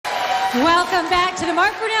Welcome back to the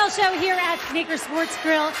Mark Brunell Show here at Sneaker Sports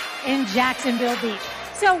Grill in Jacksonville Beach.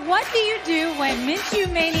 So what do you do when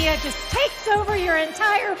Minshew Mania just takes over your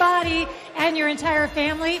entire body and your entire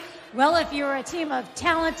family? Well, if you're a team of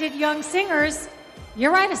talented young singers, you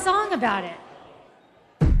write a song about it.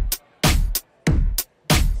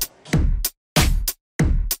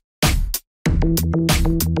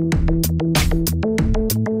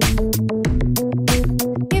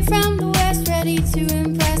 You're from the West, ready to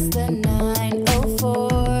impress the 904.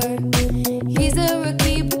 He's a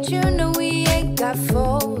rookie, but you know we ain't got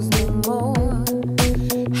foes no more.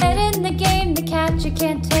 Head in the game, the catch you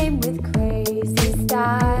can't tame with crazy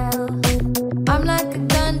style. I'm like a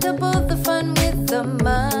gun, double the fun with the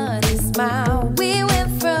money smile. We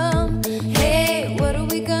went from, hey, what are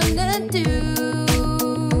we gonna do?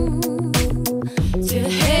 To,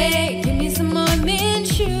 hey, give me some more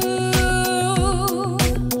Minshew.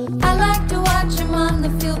 I like to watch him on the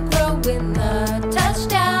field throwing the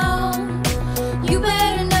touchdown. You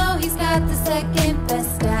better know he's got the second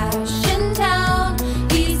best stash in town.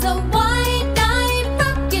 He's a white knight,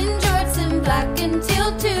 rockin' jorts and black and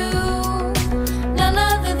teal too. None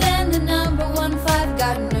other than the number 1-5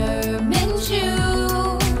 Gardner Minshew.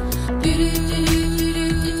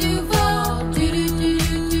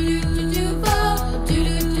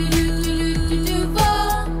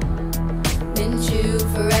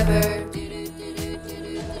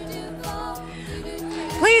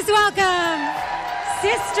 Please welcome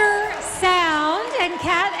Sister Sound. And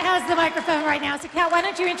Kat has the microphone right now. So Kat, why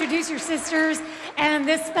don't you introduce your sisters and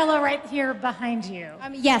this fellow right here behind you?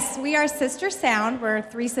 Yes, we are Sister Sound. We're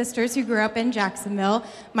three sisters who grew up in Jacksonville.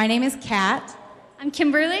 My name is Kat. I'm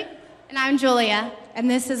Kimberly. And I'm Julia. And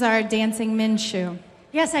this is our dancing Minshew.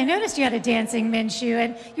 Yes, I noticed you had a dancing Minshew,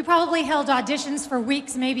 and you probably held auditions for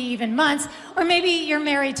weeks, maybe even months, or maybe you're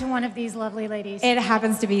married to one of these lovely ladies. It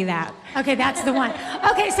happens to be that. Okay, that's the one.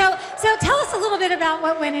 Okay, so tell us a little bit about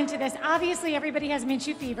what went into this. Obviously, everybody has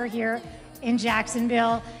Minshew fever here in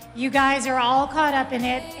Jacksonville. You guys are all caught up in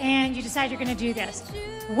it, and you decide you're going to do this.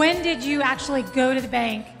 When did you actually go to the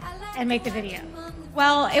bank and make the video?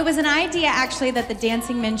 Well, it was an idea, actually, that the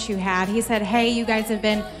dancing Minshew had. He said, hey, you guys have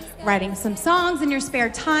been writing some songs in your spare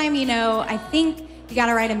time, you know, I think you got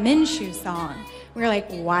to write a Minshew song. We were like,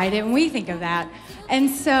 why didn't we think of that? And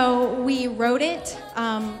so we wrote it,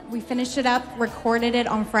 we finished it up, recorded it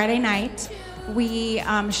on Friday night. We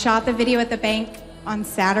shot the video at the bank on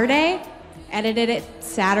Saturday, edited it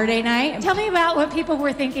Saturday night. Tell me about what people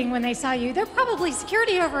were thinking when they saw you. They're probably,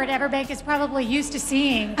 security over at Everbank is probably used to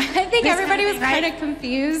seeing. I think everybody was kind of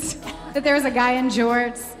confused that there was a guy in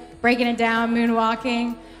jorts breaking it down,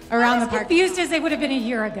 moonwalking around the park. Confused as they would have been a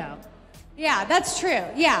year ago. Yeah, that's true.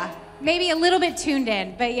 Yeah, maybe a little bit tuned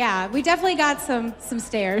in, but yeah, we definitely got some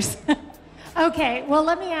stares. Okay, well,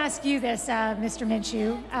 let me ask you this, Mr.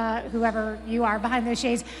 Minshew, whoever you are behind those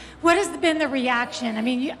shades. What has been the reaction? I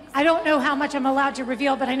mean, I don't know how much I'm allowed to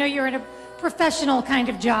reveal, but I know you're in a professional kind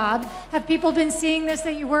of job. Have people been seeing this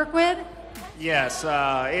that you work with? Yes,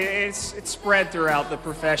 it's spread throughout the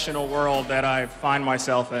professional world that I find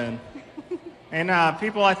myself in. And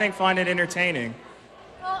people, I think, find it entertaining.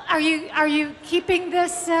 Well, are you keeping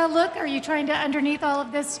this look? Are you trying to, underneath all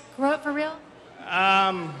of this, grow it for real?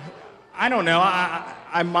 I don't know.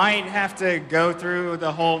 I might have to go through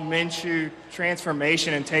the whole Minshew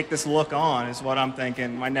transformation and take this look on, is what I'm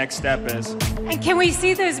thinking my next step is. And can we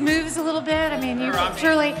see those moves a little bit? I mean, you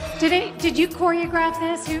surely, did you choreograph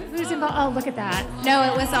this? Who's involved? Oh, look at that. No,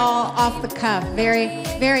 it was all off the cuff. Very,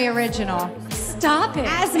 very original. Stop it.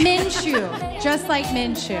 As Minshew, just like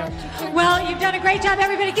Minshew. Well, you've done a great job,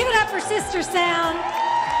 everybody. Give it up for Sister Sound.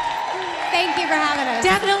 Thank you for having us.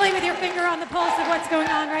 Definitely with your finger on the pulse of what's going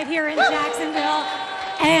on right here in Jacksonville.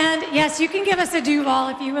 And yes, you can give us a do-ball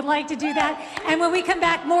if you would like to do that. And when we come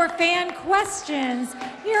back, more fan questions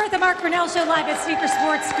here at the Mark Brunell Show live at Sneaker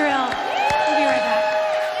Sports Grill. We'll be right back.